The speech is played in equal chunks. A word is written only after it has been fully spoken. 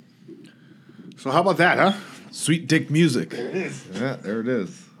So how about that, huh? Sweet dick music. There it is. Yeah, there it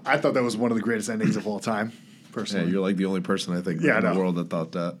is. I thought that was one of the greatest endings of all time, personally. Yeah, you're like the only person I think in the world that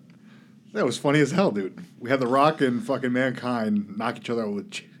thought that. That was funny as hell, dude. We had The Rock and fucking Mankind knock each other out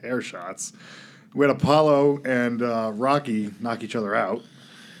with chair shots. We had Apollo and Rocky knock each other out.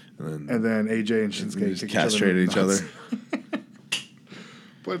 And then AJ and Shinsuke just castrated each other.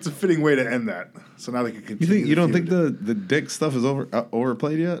 But it's a fitting way to end that. So now they can continue. You don't think the dick stuff is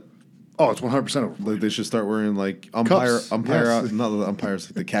overplayed yet? Oh, it's 100% overplayed. Like they should start wearing like umpire, Cups, not the umpires,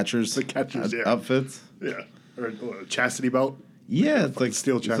 like the catchers, outfits. Yeah, or a chastity belt. Yeah, it's like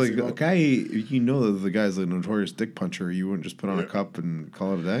steel chastity belt. A guy. You know that the guy's a notorious dick puncher. You wouldn't just put on a cup and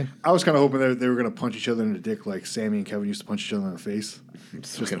call it a day. I was kind of hoping they were going to punch each other in the dick like Sami and Kevin used to punch each other in the face.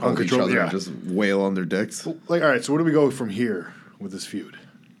 Just hold each other and just wail on their dicks. Like, all right, so where do we go from here with this feud?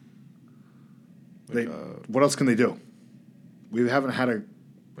 What else can they do? We haven't had a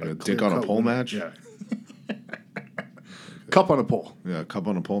dick on a pole match? Yeah. Cup on a pole. Yeah, cup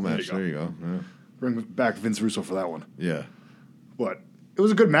on a pole match. There you go. Yeah. Bring back Vince Russo for that one. Yeah. But it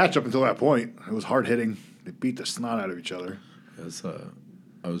was a good match up until that point. It was hard hitting. They beat the snot out of each other. I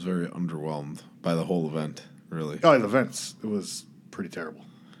was very underwhelmed by the whole event, really. Oh, the events. It was pretty terrible.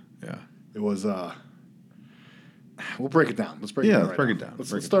 Yeah. It was... We'll break it down. Let's break it down. Let's break it down.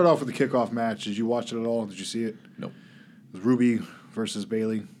 Let's start off with the kickoff match. Did you watch it at all? Did you see it? Nope. It was Ruby versus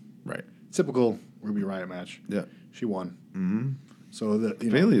Bayley. Right. Typical Ruby Riott match. Yeah. She won. Mm-hmm. So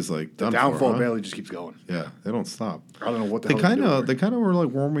Bayley's like the downfall of Bayley just keeps going. Yeah, they don't stop. I don't know what they kind of were like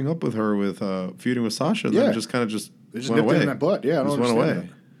warming up with her with feuding with Sasha. And then just they just nipped it in that butt. Yeah, I don't understand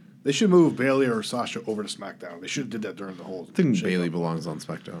that. They should move Bayley or Sasha over to SmackDown. They should have did that during the whole. I think Bayley belongs on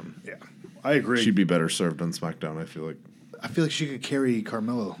SmackDown. Yeah, I agree. She'd be better served on SmackDown. I feel like she could carry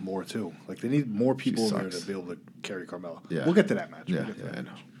Carmella more too. Like they need more people there to be able to carry Carmella. Yeah. We'll get to that match. Yeah, I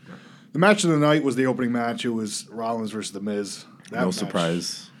know. The match of the night was the opening match. It was Rollins versus The Miz. No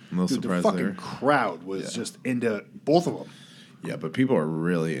surprise there. The fucking crowd was just into both of them. Yeah, but people are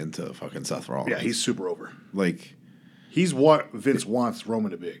really into fucking Seth Rollins. Yeah, he's super over. Like, he's what Vince wants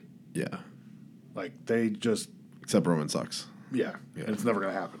Roman to be. Yeah. Like, they just... Except Roman sucks. Yeah. And it's never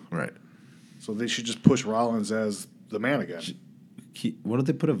going to happen. Right. So they should just push Rollins as the man again. Why don't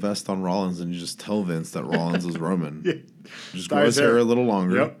they put a vest on Rollins and just tell Vince that Rollins is Roman? Yeah. Just grow his hair a little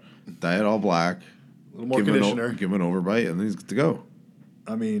longer. Yep. Dye it all black. A little more conditioner. Give him an overbite, and then he's good to go.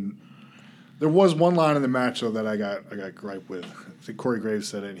 I mean, there was one line in the match, though, that I got gripe with. I think Corey Graves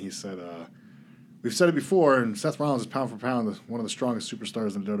said it, and he said, we've said it before, and Seth Rollins is pound for pound one of the strongest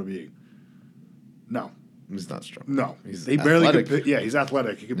superstars in the WWE. No. He's not strong. No. He's athletic. He's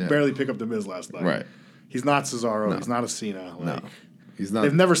athletic. He could barely pick up the Miz last night. Right. He's not Cesaro. No. He's not a Cena. No. He's not.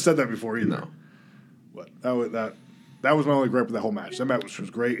 They've never said that before either. No. But that was my only gripe with that whole match. That match was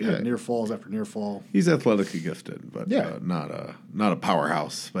great. It had near falls after near fall. He's athletically gifted, but not a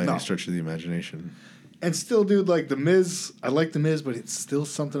powerhouse by any stretch of the imagination. And still, dude, like The Miz, I like The Miz, but it's still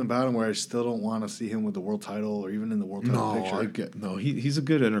something about him where I still don't want to see him with the world title or even in the world title picture. He's a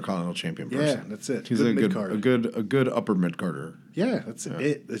good Intercontinental Champion person. Yeah, that's it. He's a good upper mid carder. Yeah, that's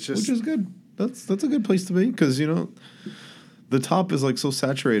it. It's just, which is good. That's a good place to be because the top is like so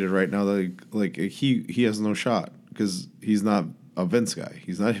saturated right now that like he has no shot because he's not a Vince guy.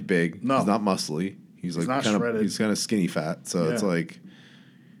 He's not big. No. He's not muscly. He's like not shredded. He's kind of skinny fat. So it's like,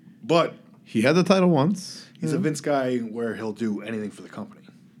 but he had the title once. He's a Vince guy where he'll do anything for the company.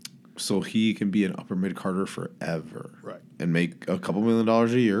 So he can be an upper mid carder forever, right? And make a couple $1 million a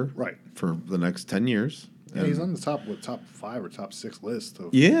year, right, for the next 10 years. Yeah, he's on the top 5 or top 6 list.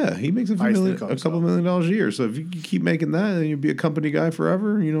 Yeah, he makes a couple $1 million a year. So if you keep making that, then you'll be a company guy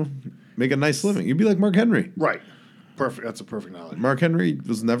forever. Make a nice living. You'd be like Mark Henry, right? Perfect. That's a perfect knowledge. Mark Henry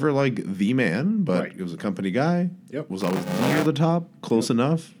was never like the man, but he was a company guy. Yep. Was always near the top, close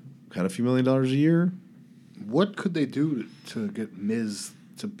enough. Had a few $1 million a year. What could they do to get Miz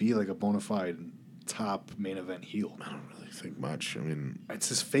to be like a bona fide top main event heel? I don't really think much. I mean, it's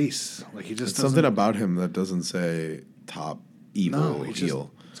his face. Like he just something about him that doesn't say top evil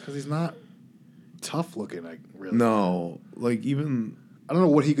heel. It's because he's not tough looking. Like really. No, like even I don't know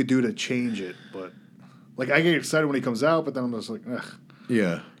what he could do to change it, but like I get excited when he comes out, but then I'm just like, ugh.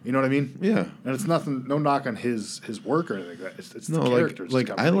 Yeah. You know what I mean? Yeah. And it's nothing, no knock on his work or anything like that. It's the character.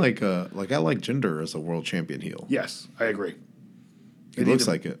 I like Jinder as a world champion heel. Yes, I agree. He looks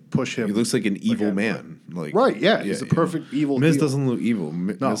like it. Push him. He looks like an evil man. Like right, yeah. He's a perfect evil Miz heel. doesn't look evil.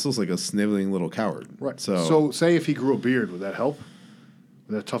 Miz looks like a sniveling little coward. Right. So say if he grew a beard, would that help?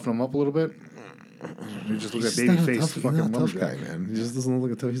 Would that toughen him up a little bit? He just looks like baby face fucking tough guy, man. He just doesn't look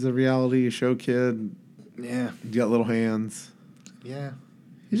like a tough. He's a reality show kid. Yeah. He's got little hands. Yeah.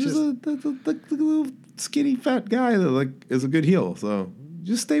 He's just the little skinny fat guy that like is a good heel. So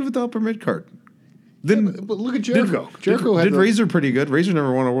just stay with the upper mid card. Then, but look at Jericho. Jericho did Razor pretty good. Razor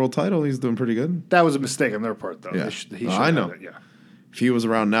never won a world title. He's doing pretty good. That was a mistake on their part, though. Yeah. I know. Yeah. If he was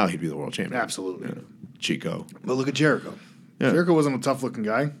around now, he'd be the world champion. Absolutely. Yeah. Chico. But look at Jericho. Yeah. Jericho wasn't a tough-looking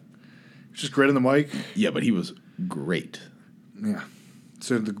guy. He was just great on the mic. Yeah, but he was great. Yeah.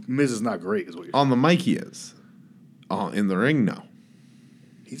 So the Miz is not great, is what you're saying. On the mic, he is. In the ring, no.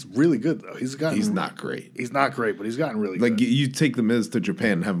 He's really good, though. He's not great. He's not great, but he's gotten really good. Like, you take the Miz to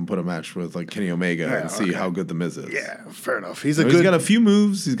Japan and have him put a match with like Kenny Omega and see how good the Miz is. Yeah, fair enough. He's got a few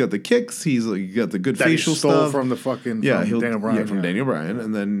moves. He's got the kicks. He's got the good facial stuff from the fucking Daniel Bryan. From Daniel Bryan,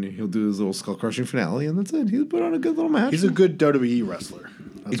 and then he'll do his little skull crushing finale, and that's it. He'll put on a good little match. He's a good WWE wrestler.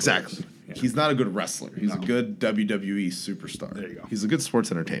 That's exactly. Yeah. He's not a good wrestler. He's a good WWE superstar. There you go. He's a good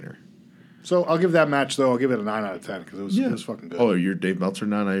sports entertainer. So I'll give that match, though, I'll give it a 9 out of 10 because it was fucking good. Oh, you're Dave Meltzer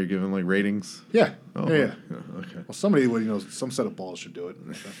now? Now you're giving, like, ratings? Yeah. Oh, yeah. Okay. Well, somebody would, some set of balls should do it.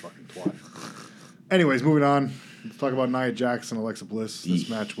 That fucking twat. Anyways, moving on. Let's talk about Nia Jax and Alexa Bliss. This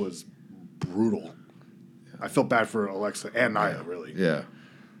match was brutal. Yeah. I felt bad for Alexa and Nia, really. Yeah.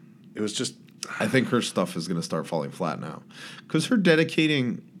 It was just... I think her stuff is going to start falling flat now. Because her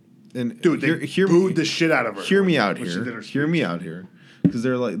dedicating... And dude, they booed the shit out of her. Hear me out here. Because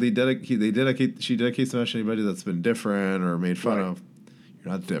they're like she dedicates the match to anybody that's been different or made fun of.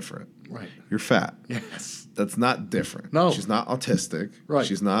 You're not different. Right. You're fat. Yes. That's not different. No. She's not autistic. Right.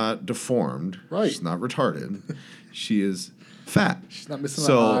 She's not deformed. Right. She's not retarded. She is fat. She's not missing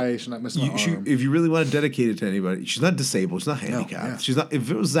an eye. She's not missing an arm. If you really want to dedicate it to anybody, she's not disabled. She's not handicapped. Yeah. She's not.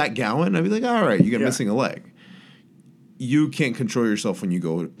 If it was Zach Gowen, I'd be like, all right, you get missing a leg. You can't control yourself when you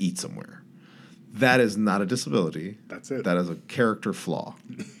go eat somewhere. That is not a disability. That's it. That is a character flaw.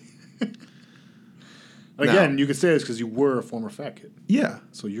 Again, you could say this because you were a former fat kid. Yeah.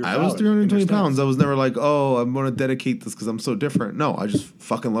 So you're I was 320 pounds. I was never like, oh, I'm going to dedicate this because I'm so different. No, I just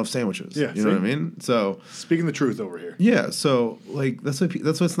fucking love sandwiches. Yeah, you know what I mean? So speaking the truth over here. Yeah. So like that's why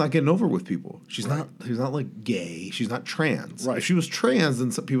it's not getting over with people. She's not like gay. She's not trans. Right. If she was trans,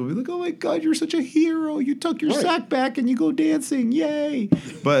 then some people would be like, oh my god, you're such a hero. You tuck your sack back and you go dancing. Yay!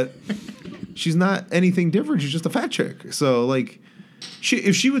 But she's not anything different. She's just a fat chick. So like,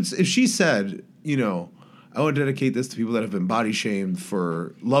 if she said, you know, I want to dedicate this to people that have been body shamed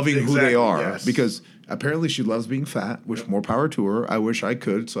for loving who they are, because apparently she loves being fat, which more power to her. I wish I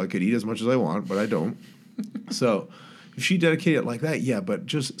could, so I could eat as much as I want, but I don't. So if she dedicated it like that, but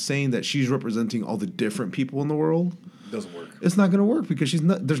just saying that she's representing all the different people in the world doesn't work. It's not going to work because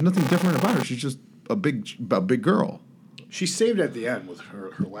there's nothing different about her. She's just a big girl. She saved at the end with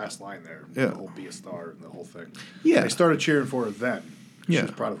her last line there. Yeah. The whole be a star and the whole thing. Yeah. They started cheering for her then. She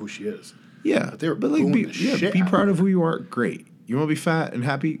was proud of who she is. Yeah. But like, be proud of who you are. Great. You want to be fat and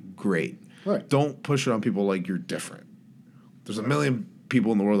happy? Great. Right. Don't push it on people like you're different. There's a million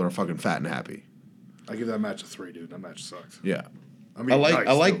people in the world that are fucking fat and happy. I give that match a 3, dude. That match sucked. Yeah. I mean,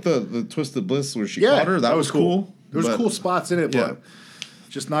 I like the Twisted Bliss where she caught her. That was cool. There was cool spots in it, but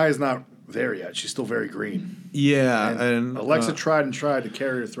just Nia's not there yet. She's still very green. Yeah, and Alexa tried to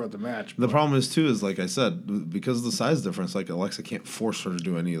carry her throughout the match. The problem is too is like I said, because of the size difference, like Alexa can't force her to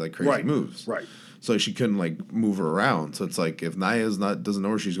do any like crazy moves. Right. So she couldn't like move her around. So it's like if Nia doesn't know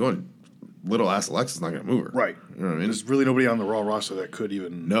where she's going, little ass Alexa's not gonna move her. Right. You know what I mean? There's really nobody on the Raw roster that could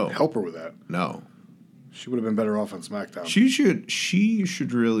even help her with that. No. She would have been better off on SmackDown. She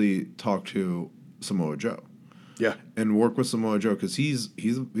should really talk to Samoa Joe. Yeah, and work with Samoa Joe because he's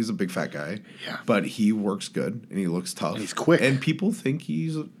a big fat guy. Yeah, but he works good and he looks tough. And he's quick, and people think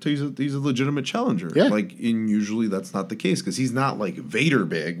he's a legitimate challenger. Yeah, like and usually that's not the case because he's not like Vader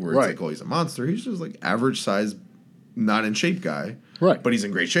big where it's like, oh, he's a monster. He's just like average size, not in shape guy. Right, but he's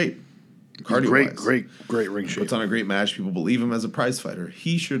in great shape. Cardio great ring shape. Puts on a great match. People believe him as a prize fighter.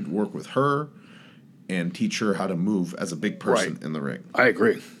 He should work with her and teach her how to move as a big person in the ring. I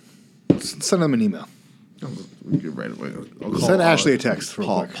agree. Send them an email. Right away. Send Ashley a text.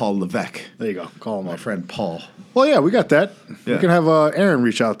 Paul Levesque. There you go. Call him my friend Paul. Well, yeah, we got that. Yeah. We can have Aaron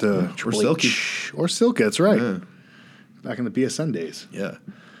reach out to or Silky. Or Silky, that's right. Yeah. Back in the BSN days. Yeah. All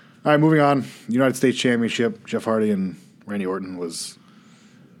right, moving on. United States Championship. Jeff Hardy and Randy Orton was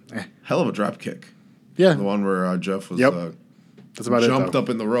hell of a drop kick. Yeah. The one where Jeff was that's about jumped up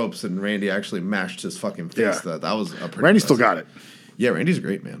in the ropes and Randy actually mashed his fucking face. Yeah. That was a pretty Randy still got it. Yeah, Randy's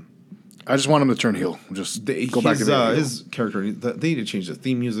great, man. I just want him to turn heel. Just go back to being his character. They need to change the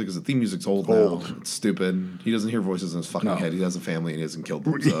theme music because the theme music's old now. It's stupid. He doesn't hear voices in his fucking head. He has a family and he hasn't killed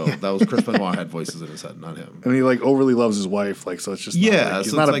them. So that was Chris Benoit had voices in his head, not him. And he like overly loves his wife. Like so, it's just he's so not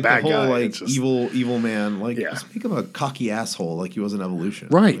it's a like bad the whole, guy. Like just, evil man. Like just make him a cocky asshole. Like he was in Evolution.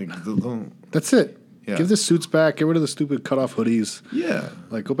 Right. Like, that's it. Yeah. Give the suits back. Get rid of the stupid cutoff hoodies. Yeah.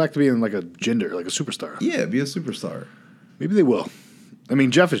 Like go back to being like a gender, like a superstar. Yeah, be a superstar. Maybe they will. I mean,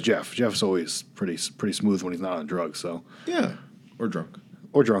 Jeff is Jeff. Jeff's always pretty smooth when he's not on drugs. So yeah, or drunk.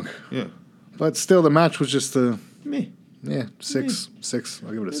 Yeah, but still, the match was just me. Yeah, six.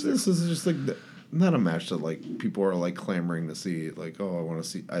 I'll give it a 6. This is just like not a match that like people are like clamoring to see. Like, oh, I want to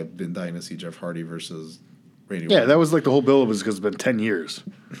see. I've been dying to see Jeff Hardy versus Randy. Yeah, that was like the whole build was because it's been 10 years.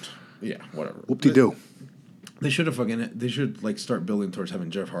 Yeah, whatever. Whoop-de-doo. They should have They should like start building towards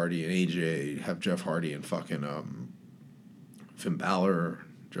having Jeff Hardy and AJ have Jeff Hardy and fucking Finn Balor,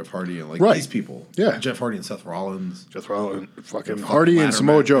 Jeff Hardy, and like these people. Yeah. Jeff Hardy and Seth Rollins. Fucking Hardy and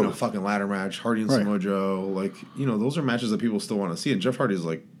Samoa Joe. A fucking ladder match. Hardy and Samoa Joe. Like, those are matches that people still want to see. And Jeff Hardy's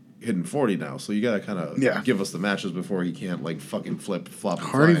like hitting 40 now. So you got to kind of give us the matches before he can't like fucking flop.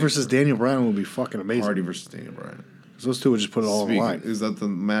 Hardy versus Daniel Bryan will be fucking amazing. Hardy versus Daniel Bryan. Those two would just put it all on the line. Is that the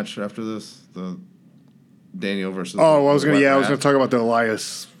match after this? The Daniel versus. Oh, I was gonna talk about the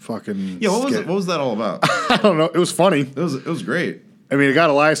Elias fucking. Yeah, what was that all about? I don't know. It was funny. It was great. I mean, it got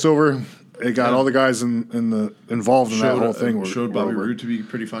Elias over. It got all the guys involved in that whole thing. Showed Bobby Roode to be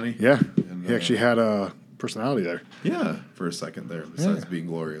pretty funny. Yeah, and, he actually had a personality there. Yeah, for a second there. Besides being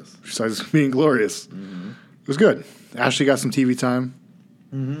glorious. Mm-hmm. It was good. Ashley got some TV time.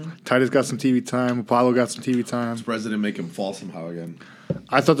 Mm-hmm. Titus got some TV time. Apollo got some TV time. His president make him fall somehow again.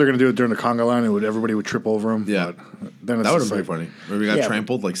 I thought they were going to do it during the conga line and everybody would trip over him. Yeah. But then it's that would have been funny. Maybe got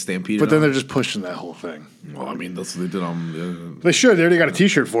trampled, like stampeded. But then they're just pushing that whole thing. Well, I mean, that's what they did on. They should. They already got a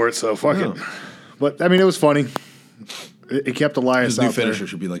T-shirt for it, so fuck it. But, I mean, it was funny. It kept Elias out there. His new finisher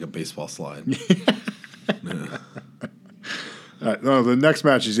should be like a baseball slide. No, the next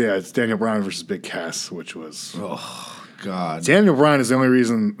match is, it's Daniel Bryan versus Big Cass, which was... Oh, God. Daniel Bryan is the only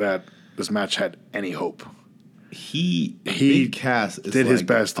reason that this match had any hope. Big Cass did his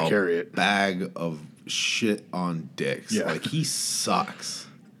best to carry it. Bag of shit on dicks. Yeah. Like, he sucks.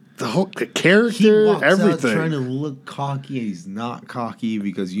 The character, he walks everything. Out trying to look cocky, and he's not cocky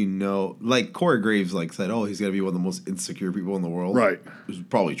because like Corey Graves said, oh, he's got to be one of the most insecure people in the world. Right. It was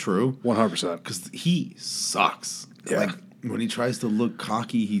probably true. 100%. Because he sucks. Yeah. Like, when he tries to look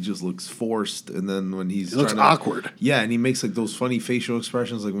cocky, he just looks forced. And then when he looks awkward. Yeah, and he makes like those funny facial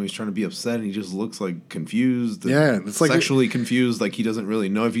expressions, like when he's trying to be upset, and he just looks like confused. Yeah, it's like sexually confused, like he doesn't really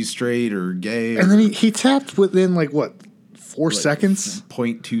know if he's straight or gay. And then he tapped within 4 seconds,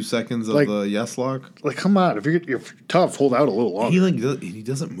 0.2 seconds of the yes lock. Like, come on, if you're tough, hold out a little longer. He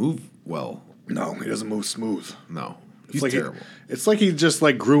doesn't move well. No, he doesn't move smooth. No, he's terrible. It's like he just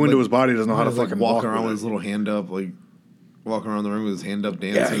grew into his body. Doesn't know how to fucking walk around with his little hand up, walking around the ring with his hand up,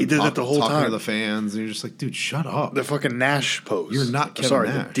 dancing. Yeah, he did that the whole talking time. to the fans, and you're just like, dude, shut up. The fucking Nash pose. You're not Kevin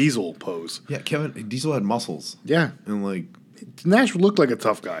Nash. The Diesel pose. Yeah, Diesel had muscles. Yeah. And Nash looked like a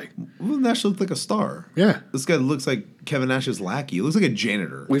tough guy. Well, Nash looked like a star. Yeah. This guy looks like Kevin Nash's lackey. He looks like a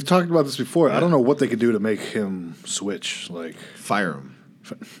janitor. We've talked about this before. Yeah. I don't know what they could do to make him switch. Fire him.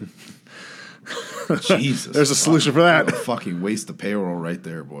 Jesus. There's a solution for that. Fucking waste the payroll right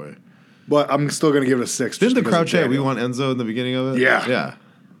there, boy. But I'm still going to give it a 6. Didn't the crowd say we want Enzo in the beginning of it? Yeah.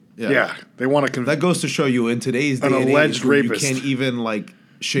 Yeah. They want to... that goes to show you in today's day an and alleged age, rapist. You can't even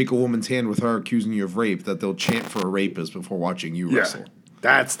shake a woman's hand with her accusing you of rape, that they'll chant for a rapist before watching you wrestle.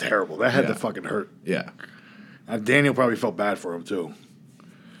 That's terrible. That had to fucking hurt. Yeah. Daniel probably felt bad for him, too.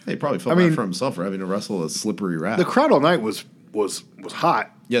 He probably felt bad for himself for having to wrestle a slippery rat. The crowd all night was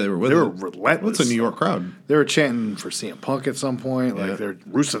hot. Yeah, they were relentless. It's a New York crowd. They were chanting for CM Punk at some point. Their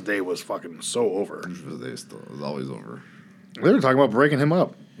Rusev Day was fucking so over. Rusev Day was always over. They were talking about breaking him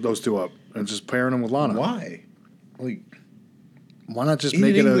up, those two up, and just pairing him with Lana. Why? Why not just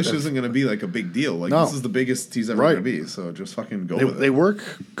make it English isn't going to be a big deal. This is the biggest he's ever going to be. So just fucking go with it. They work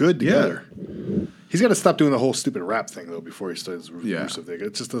good together. Yeah. He's got to stop doing the whole stupid rap thing though before he starts Rusev Day.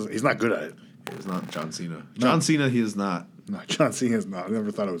 It just doesn't. He's not good at it. He's not John Cena. John Cena, he is not. No, John Cena is not. I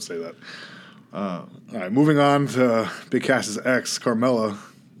never thought I would say that. All right, moving on to Big Cass's ex, Carmella,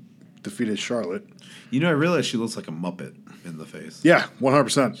 defeated Charlotte. I realized she looks like a Muppet in the face. Yeah,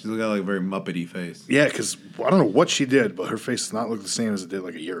 100%. She's got a very Muppety face. Yeah, because I don't know what she did, but her face does not look the same as it did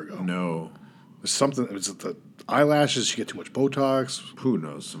a year ago. No. There's something. It was the eyelashes. She get too much Botox. Who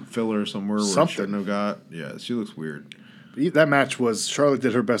knows? Some filler somewhere where she shouldn't have got. Yeah, she looks weird. That match was, Charlotte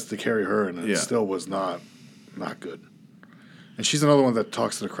did her best to carry her, and it still was not good. And she's another one that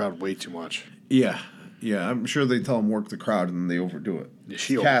talks to the crowd way too much. Yeah. Yeah, I'm sure they tell him work the crowd and then they overdo it.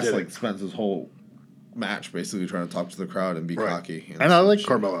 Yeah, Cass spends his whole match basically trying to talk to the crowd and be cocky. And I like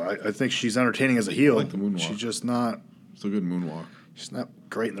Carmella. I think she's entertaining as a heel. I like the moonwalk. She's just not... It's a good moonwalk. She's not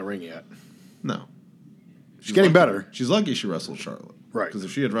great in the ring yet. No. She's getting better. She's lucky she wrestled Charlotte. Right. Because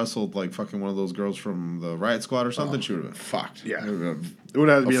if she had wrestled like fucking one of those girls from the Riot Squad or something, she would have been fucked. Yeah. It would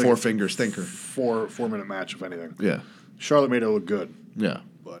have to be a four-finger stinker. 4-minute match, if anything. Yeah. Charlotte made it look good. Yeah.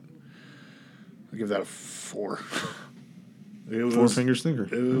 But I give that a 4. Four-finger stinker.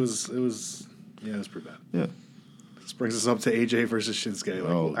 It was pretty bad. Yeah. This brings us up to AJ versus Shinsuke.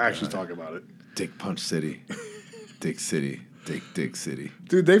 We'll actually talk about it. Dick Punch City. Dick City. Dick City.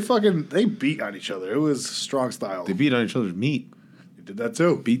 Dude, they beat on each other. It was strong style. They beat on each other's meat. They did that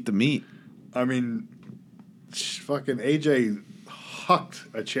too. Beat the meat. I mean, fucking AJ hucked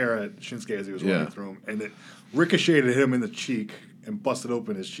a chair at Shinsuke as he was walking through him, and it ricocheted him in the cheek and busted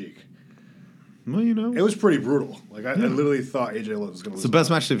open his cheek. Well, you know. It was pretty brutal. Like, I literally thought AJ was going to lose. It's the best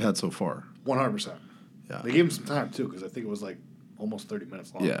match they've had so far. 100%. Yeah. They gave him some time, too, because I think it was like almost 30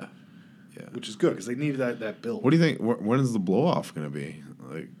 minutes long. Yeah. Yeah. Which is good, because they needed that build. What do you think? When is the blow-off going to be?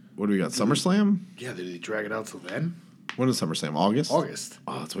 Like, what do we got? SummerSlam? Yeah, did he drag it out till then? When is SummerSlam? August? August.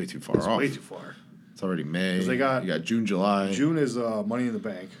 Oh, it's way too far off. Way too far. It's already May. You got June, July. June is Money in the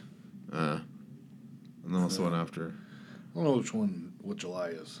Bank. And then what's the one after? I don't know what July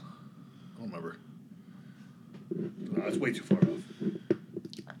is. I don't remember. No, it's way too far off.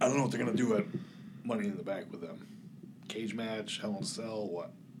 I don't know what they're going to do at Money in the Bank with them. Cage match, Hell in a Cell,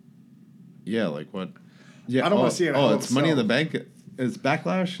 what? Yeah, like what? Yeah, I don't want to see it. Oh, it's Money in the Bank. It's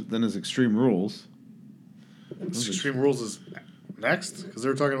Backlash, then it's Extreme Rules. Extreme Rules is next? Because they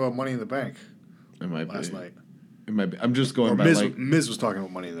were talking about Money in the Bank last night. It might be. I'm just going by Miz was talking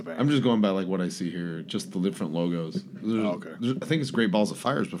about Money in the Bank. I'm just going by like what I see here, just the different logos. Okay. I think it's Great Balls of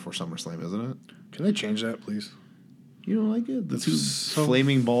Fires before SummerSlam, isn't it? Can they change that, please? You don't like it? The two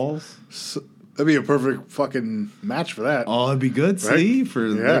flaming balls? That'd be a perfect fucking match for that. Oh, it'd be good, right? See? For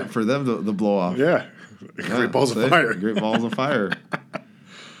them to blow off. Yeah. Great Balls of Fire. Great Balls of Fire.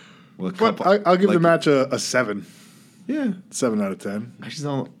 But I'll give the match a 7. Yeah. 7 out of 10. I just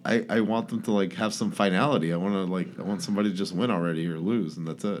don't. I want them to like have some finality. I want somebody to just win already or lose, and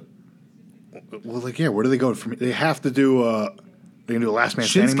that's it. Well, where do they go from? They have to do. They can do a last man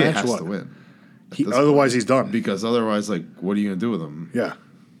standing match. Has to win. Otherwise, he's done. Because otherwise, like, what are you gonna do with him? Yeah,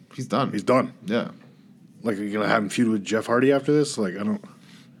 he's done. He's done. Yeah. Like, are you gonna have him feud with Jeff Hardy after this? Like, I don't.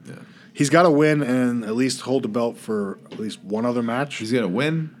 Yeah. He's got to win and at least hold the belt for at least one other match. He's got to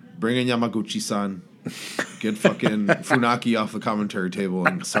win, bring in Yamaguchi-san, get fucking Funaki off the commentary table,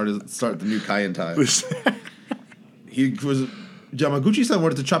 and start the new Kai and Tai. Yamaguchi-san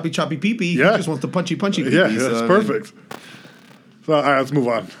wanted to choppy pee-pee. Yeah. He just wants to punchy pee-pee. Yeah, that's perfect. So, all right, let's move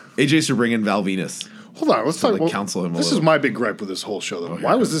on. AJ should bring in Val Venus. Hold on, let's talk about... counsel him This is my big gripe with this whole show, though.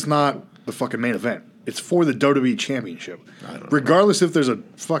 Why was this not the fucking main event? It's for the WWE Championship. Regardless if there's a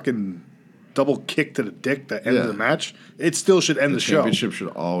fucking double kick to the dick that ends the match, it still should end the show. The championship should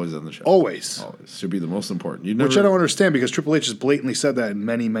always end the show. Always. Should be the most important. Which I don't understand because Triple H has blatantly said that in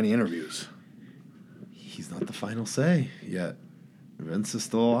many, many interviews. He's not the final say yet. Vince is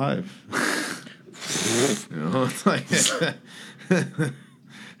still alive. It's like...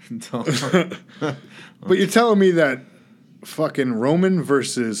 But you're telling me that fucking Roman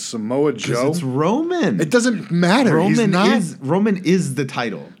versus Samoa Joe? It's Roman. It doesn't matter. Roman is the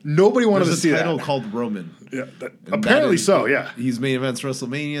title. Nobody wanted to see that. There's a title called Roman. Yeah, apparently so, yeah. He's main events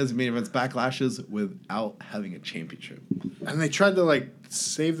WrestleManias, he main events Backlashes without having a championship. And they tried to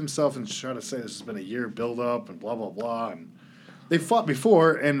save themselves and try to say this has been a year build up and blah, blah, blah. And they fought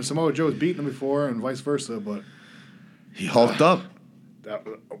before and Samoa Joe has beaten them before and vice versa, but... He hulked up.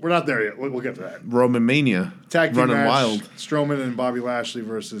 We're not there yet. We'll get to that. Roman Mania. Tag team running match, wild. Strowman and Bobby Lashley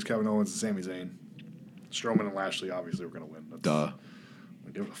versus Kevin Owens and Sami Zayn. Strowman and Lashley obviously were going to win. Duh.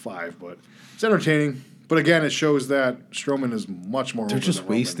 I'll give it a 5, but it's entertaining. But again, it shows that Strowman is much more. They're just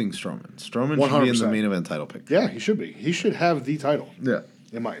wasting Strowman. Strowman 100%. should be in the main event title picture. Yeah, he should be. He should have the title. Yeah.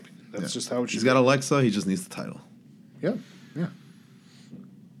 In my opinion. That's just how it should be. He's got Alexa. He just needs the title. Yeah. Yeah.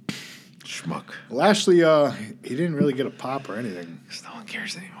 Schmuck. Lashley, he didn't really get a pop or anything. Because no one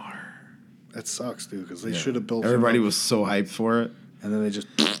cares anymore. That sucks, dude, because they should have built Everybody was so hyped for it. And then they just...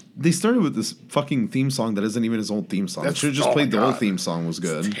 They started with this fucking theme song that isn't even his own theme song. They should have just played the old theme song was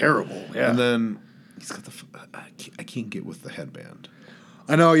good. It's terrible, yeah. And then he's got I can't get with the headband.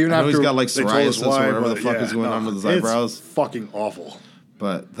 I know, even after he's got like psoriasis or whatever the fuck is going on with his eyebrows. It's fucking awful.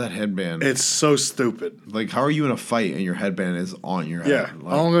 But that headband... It's so stupid. Like, how are you in a fight and your headband is on your head? Yeah.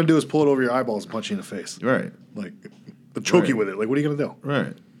 All I'm going to do is pull it over your eyeballs and punch you in the face. Right. Like, They'll choke you with it. Like, what are you going to do?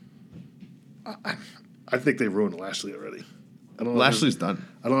 Right. I think they ruined Lashley already. I don't know Lashley's done.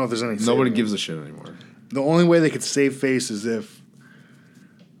 I don't know if there's any. Nobody gives a shit anymore. The only way they could save face is if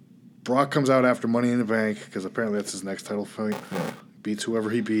Brock comes out after Money in the Bank, because apparently that's his next title fight. Yeah. Beats whoever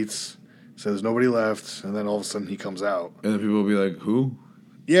he beats, says there's nobody left, and then all of a sudden he comes out. And then people will be like, who?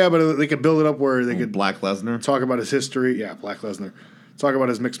 Yeah, but they could build it up where they could Black Lesnar? talk about his history. Yeah, Black Lesnar. Talk about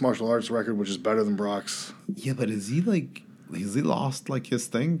his mixed martial arts record, which is better than Brock's. Yeah, but has he lost like his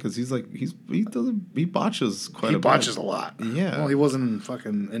thing? Because he botches quite a bit. He botches a lot. Yeah. Well, he wasn't in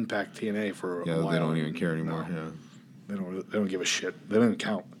fucking Impact TNA for a while. Yeah, they don't even care anymore. No. Yeah. They don't give a shit. They don't even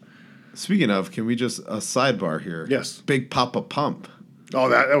count. Speaking of, can we just a sidebar here? Yes. Big Papa Pump. Oh,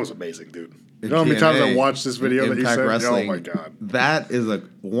 that was amazing, dude. You know how many times I watched this video that you said? Wrestling, oh my god. That is a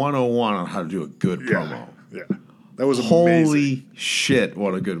 101 on how to do a good promo. Yeah. That was Holy amazing. Shit,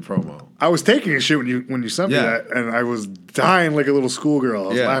 what a good promo. I was taking a shit when you sent me that, and I was dying like a little schoolgirl. I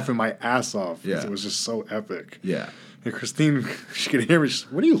was laughing my ass off. Yeah. It was just so epic. Yeah. And Christine, she could hear me. She's,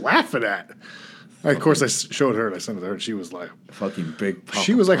 what are you laughing at? Of course, I showed her and I sent it to her, and she was like, fucking big Papa.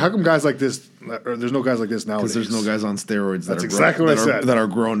 She was like, how come guys like this, or there's no guys like this nowadays? Because there's no guys on steroids That's exactly what I said. That are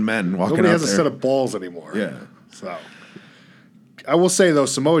grown men walking Nobody out has there. a set of balls anymore. Yeah. So, I will say, though,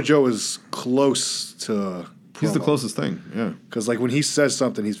 Samoa Joe is close to He's the closest thing, yeah. Because, like, when he says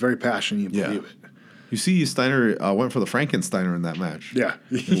something, he's very passionate. You believe it. You see, Steiner went for the Frankensteiner in that match. Yeah.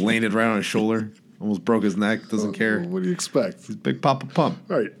 He landed right on his shoulder, almost broke his neck, doesn't care. What do you expect? He's Big Papa Pump.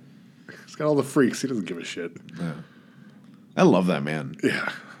 Right. He's got all the freaks. He doesn't give a shit. Yeah. I love that man.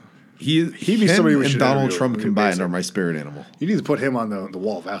 Yeah. He'd be somebody we and should Donald interview. Trump It'd be combined amazing. are my spirit animal. You need to put him on the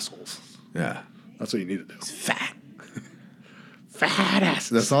wall of assholes. Yeah. That's what you need to do. He's fat. Fat ass.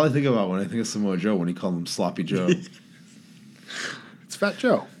 That's all I think about when I think of Samoa Joe, when he called him Sloppy Joe. It's Fat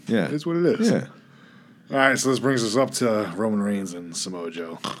Joe. Yeah. It's what it is. Yeah. All right, so this brings us up to Roman Reigns and Samoa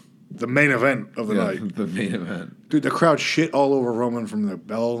Joe. The main event of the night. The main event. Dude, the crowd shit all over Roman from the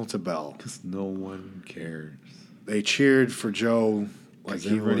bell to bell. Because no one cares. They cheered for Joe like he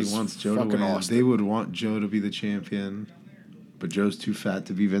everybody was wants Joe to fucking win. Austin. They would want Joe to be the champion, but Joe's too fat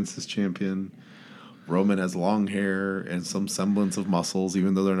to be Vince's champion. Roman has long hair and some semblance of muscles,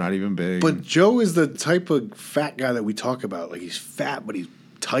 even though they're not even big. But Joe is the type of fat guy that we talk about. Like, he's fat, but he's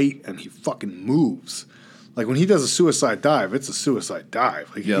tight, and he fucking moves. Like, when he does a suicide dive, it's a suicide dive.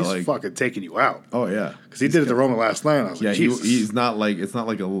 Like, he's fucking taking you out. Oh, yeah. Because he did it to Roman last night, and I was like, Jesus. He's not like, it's not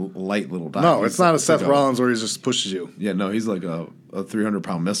like a light little dive. No, it's not a it's Seth like Rollins where he just pushes you. Yeah, no, he's like a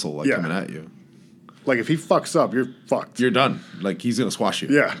 300-pound missile coming at you. Like, if he fucks up, you're fucked. You're done. Like, he's going to squash you.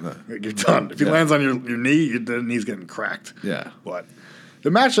 Yeah, you're done. If he lands on your knee, the knee's getting cracked. Yeah. But the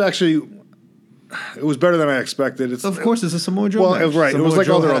match actually, it was better than I expected. Of course, it's a Samoa Joe match. Right. Samoa it was like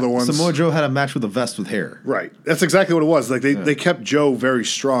Joe all their other ones. Samoa Joe had a match with a vest with hair. Right. That's exactly what it was. Like, they kept Joe very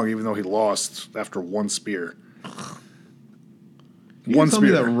strong, even though he lost after one spear. You tell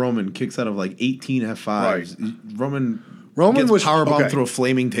me that Roman kicks out of like 18 F5s. Right. Roman was powerbombed through a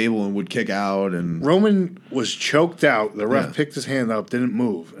flaming table and would kick out. And Roman was choked out. The ref picked his hand up, didn't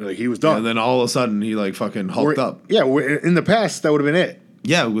move. Like, he was done. And then all of a sudden, he like fucking hulked up. Yeah, in the past, that would have been it.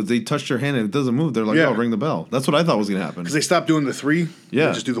 Yeah, they touched their hand and it doesn't move. They're like, oh, ring the bell. That's what I thought was going to happen. Because they stopped doing the 3. Yeah.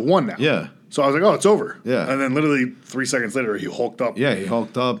 They just do the 1 now. Yeah. So I was like, oh, it's over. Yeah. And then literally 3 seconds later, he hulked up. Yeah, he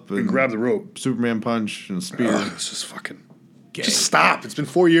hulked up. And grabbed the rope. Superman punch and a spear. It's just fucking... Just stop. It's been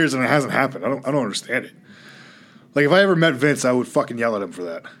 4 years and it hasn't happened. I don't understand it. Like, if I ever met Vince, I would fucking yell at him for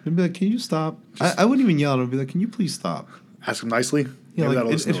that. I'd be like, can you stop? I wouldn't even yell at him. I'd be like, can you please stop? Ask him nicely. Yeah,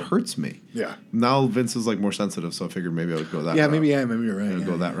 like, it hurts me. Yeah. Now Vince is like more sensitive, so I figured maybe I would go that route. Yeah, maybe you're right. I'd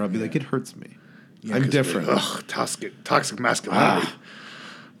go that route. I'd be like, it hurts me. Yeah, I'm different. Toxic masculinity.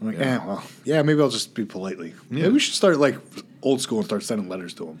 I'm like, maybe I'll just be politely. Yeah. Maybe we should start like old school and start sending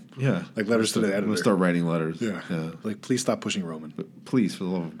letters to him. Yeah. Like letters to the editor. We'll start writing letters. Yeah. Like, please stop pushing Roman. But please, for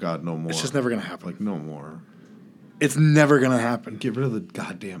the love of God, no more. It's just never going to happen. Like, no more. It's never going to happen. Get rid of the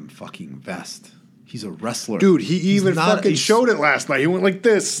goddamn fucking vest. He's a wrestler. Dude, he even fucking showed it last night. He went like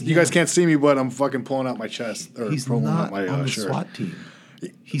this. Yeah. You guys can't see me, but I'm fucking pulling out my chest. Or he's pulling not out my on the shirt. SWAT team.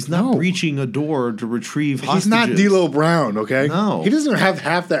 He's not breaching a door to retrieve hostages. He's not D'Lo Brown, okay? No. He doesn't even have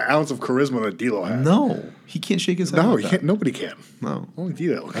half the ounce of charisma that D'Lo has. No. He can't shake his head. No, he can't. Nobody can. No. Only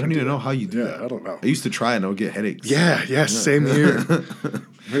D'Lo. I don't even know how you do that. I don't know. I used to try and I would get headaches. Yeah, same here.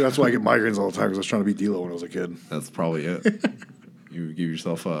 Maybe that's why I get migraines all the time, because I was trying to be D'Lo when I was a kid. That's probably it. You give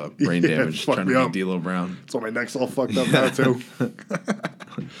yourself brain damage trying to be D'Lo Brown. So my neck's all fucked up now, too.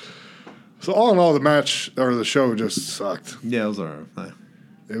 So all in all, the match, or the show, just sucked. Yeah, it was all right.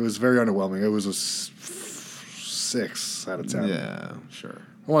 It was very underwhelming. It was a 6 out of 10. Yeah, sure.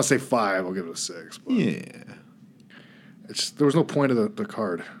 I want to say 5. I'll give it a 6. But. Yeah. There was no point of the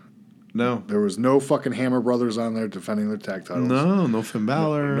card. No. There was no fucking Hammer Brothers on there defending their tag titles. No Finn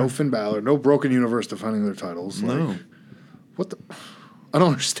Balor. No Finn Balor. No Broken Universe defending their titles. No. Like, what the... I don't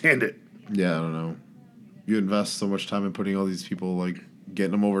understand it. Yeah, I don't know. You invest so much time in putting all these people, like,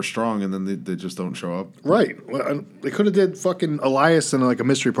 getting them over strong, and then they just don't show up. Right. Well, they could have did fucking Elias and, like, a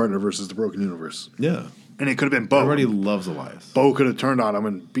mystery partner versus the Broken Universe. Yeah. And it could have been Bo. Everybody loves Elias. Bo could have turned on him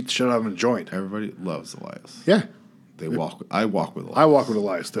and beat the shit out of him and joined. Everybody loves Elias. Yeah. I walk with Elias. I walk with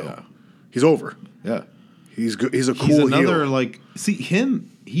Elias, too. Yeah. He's over. Yeah. He's good. He's a cool He's another, heel. like... See,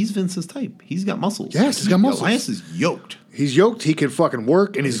 he's Vince's type. He's got muscles. Yes, he's got muscles. Elias is yoked. He's yoked. He can fucking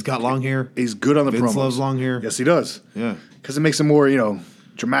work. And He's got long hair. He's good on the Vince promos. loves long hair. Yes, he does. Yeah. Because it makes him more,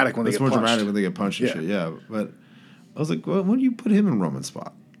 dramatic when they get punched. It's more dramatic when they get punched and shit, yeah. But I was like, well, when do you put him in Roman's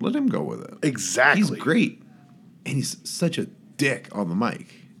spot? Let him go with it. Exactly. He's great. And he's such a dick on the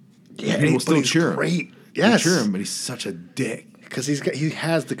mic. Yeah, people still cheer him. Great. Yes. They cheer him, but he's such a dick. Because he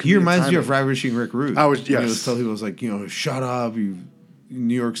has the. He reminds me of Ravishing Rick Rude. Yes. He was telling people, like, shut up, you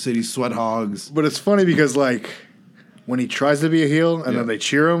New York City sweat hogs. But it's funny because, like, when he tries to be a heel and then they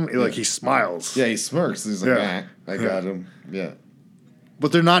cheer him, he smiles. Yeah, he smirks. He's like, I got him. Yeah.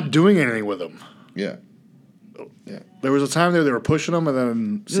 But they're not doing anything with him. Yeah. Yeah. There was a time there they were pushing him and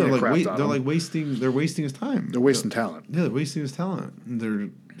then they're wasting his time. They're wasting talent. Yeah, they're wasting his talent.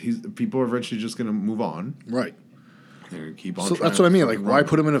 People are eventually just going to move on. Right. They're going to keep on. So that's what I mean. Like, why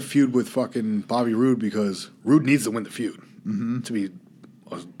put him in a feud with fucking Bobby Roode? Because Roode needs to win the feud to be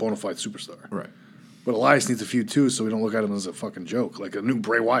a bona fide superstar. Right. But Elias needs a feud too, so we don't look at him as a fucking joke. Like a new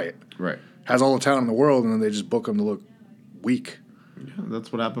Bray Wyatt. Right. Has all the talent in the world, and then they just book him to look weak. Yeah,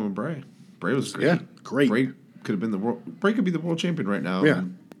 that's what happened with Bray. Bray was great. Yeah, great. Bray could have been Bray could be the world champion right now. Yeah.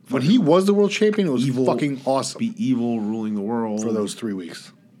 When he was the world champion, it was fucking awesome. Be evil, ruling the world. For those 3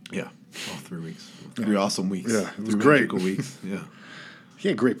 weeks. Yeah. Oh, 3 weeks. 3 awesome weeks. Yeah, it was 3 great. magical weeks. Yeah.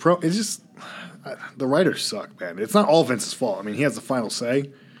 Yeah, great pro. It's just, the writers suck, man. It's not all Vince's fault. I mean, he has the final say.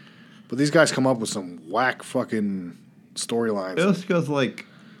 But these guys come up with some whack fucking storylines. It was because,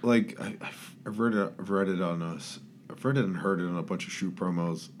 I've read it on us. I've read it and heard it on a bunch of shoot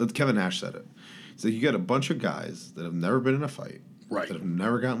promos. Kevin Nash said it. So you got a bunch of guys that have never been in a fight, right? That have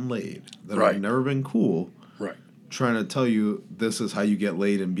never gotten laid, that right. have never been cool, right? Trying to tell you this is how you get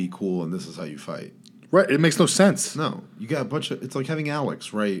laid and be cool, and this is how you fight. Right. It makes no sense. No, you got a bunch of. It's like having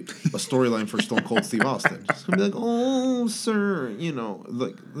Alex write a storyline for Stone Cold Steve Austin. Just gonna be like, oh, sir,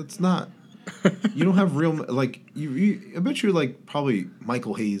 that's not. You don't have real I bet you probably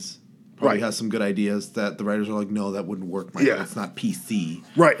Michael Hayes. Probably has some good ideas that the writers are like, no, that wouldn't work, Michael. Yeah. It's not PC.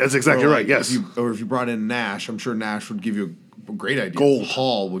 Right, that's exactly right, yes. If you brought in Nash, I'm sure Nash would give you a great idea. Gold.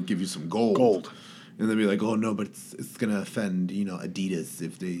 Hall would give you some gold. Gold. And they'd be like, oh, no, but it's going to offend, Adidas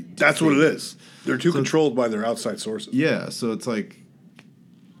if they... That's what it is. They're too controlled by their outside sources. Yeah, so it's like,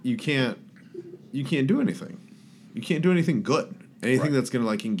 you can't do anything. You can't do anything good. Anything that's going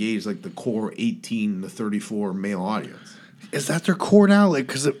to, engage, the core 18 to 34 male audience. Is that their core now?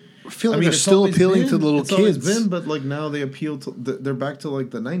 Because... I feel like they're still appealing to the little kids. It's always been, but now they appeal to. They're back to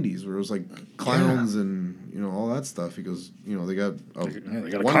the 90s where it was clowns and all that stuff. Because they got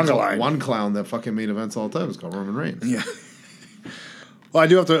one clown that fucking made events all the time. It's called Roman Reigns. Yeah. Well, I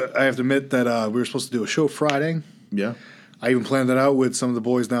have to admit that we were supposed to do a show Friday. Yeah. I even planned it out with some of the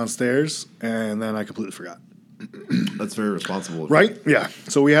boys downstairs, and then I completely forgot. That's very responsible. Right? Yeah.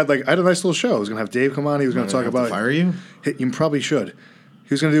 So we had I had a nice little show. I was gonna have Dave come on. He was gonna talk about. Fire you? You probably should.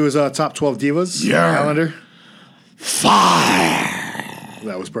 He was going to do his top 12 divas calendar. Fire!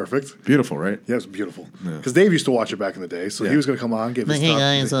 That was perfect. Beautiful, right? Yeah, it was beautiful. Because Dave used to watch it back in the day, so he was going to come on, give his hey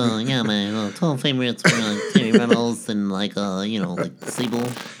guys, my 12 favorites were Terry Reynolds and Sable.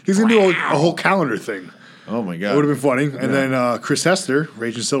 He's going to do a whole calendar thing. Oh my god, it would have been funny. And then Chris Hester,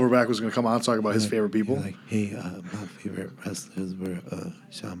 Raging Silverback, was going to come on and talk about his favorite people. Hey, my favorite wrestlers were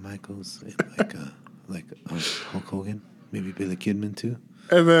Shawn Michaels and Hulk Hogan, maybe Billy Kidman too.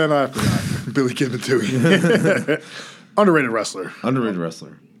 And then I forgot Billy Kidman too. Underrated wrestler.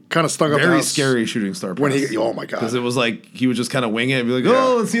 Kind of stung up. Very scary shooting star. When oh my god, because it was he would just kind of wing it and be like,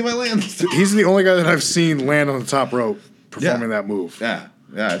 oh, let's see if I land. He's the only guy that I've seen land on the top rope performing that move.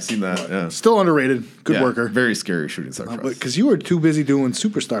 Yeah, I've seen that. Yeah. Still underrated. Good worker. Very scary shooting star press. Because you were too busy doing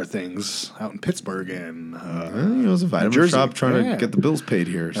superstar things out in Pittsburgh and it was a vitamin Jersey. shop trying to get the bills paid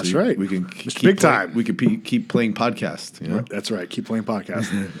here. That's right. We can big time. We could keep playing podcast. Right, that's right. Keep playing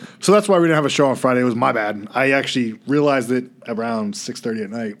podcast. So that's why we didn't have a show on Friday. It was my bad. I actually realized it around 6:30 at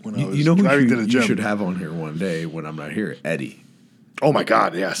night when I was driving to the gym. You should have on here one day when I'm not here, Eddie. Oh my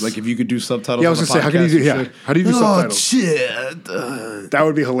God! Yes. If you could do subtitles. Yeah, I was gonna say, how do you do? Yeah, how do you do subtitles? Shit! That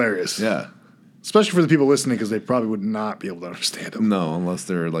would be hilarious. Yeah. Especially for the people listening, because they probably would not be able to understand them. No, unless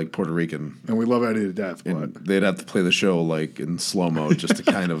they're like Puerto Rican. And we love Eddie to death, And but they'd have to play the show like in slow-mo just to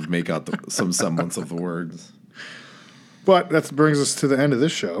kind of make out some semblance of the words. But that brings us to the end of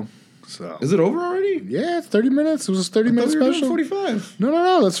this show. So Is it over already? yeah, it's 30 minutes. It was a 30-minute special. 45.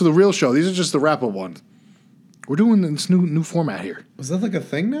 No. That's for the real show. These are just the wrap-up ones. We're doing this new format here. Was that like a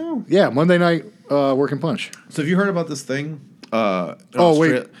thing now? Yeah, Monday night work and punch. So have you heard about this thing?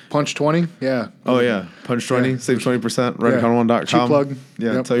 Wait, punch 20? Yeah. Oh, yeah. Punch 20, Yeah. save 20%, Yeah. RedCon1.com. Cheap plug.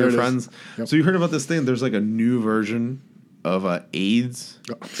 Yeah, Yep, tell your there it is. friends. Yep. So you heard about this thing? There's like a new version of AIDS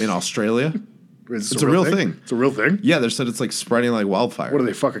in Australia. It's a real thing. It's a real thing? Yeah, they said it's like spreading like wildfire. What, do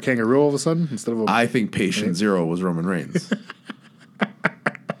they fuck a kangaroo all of a sudden instead of a... I think patient zero was Roman Reigns.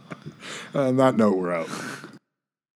 On that note, we're out.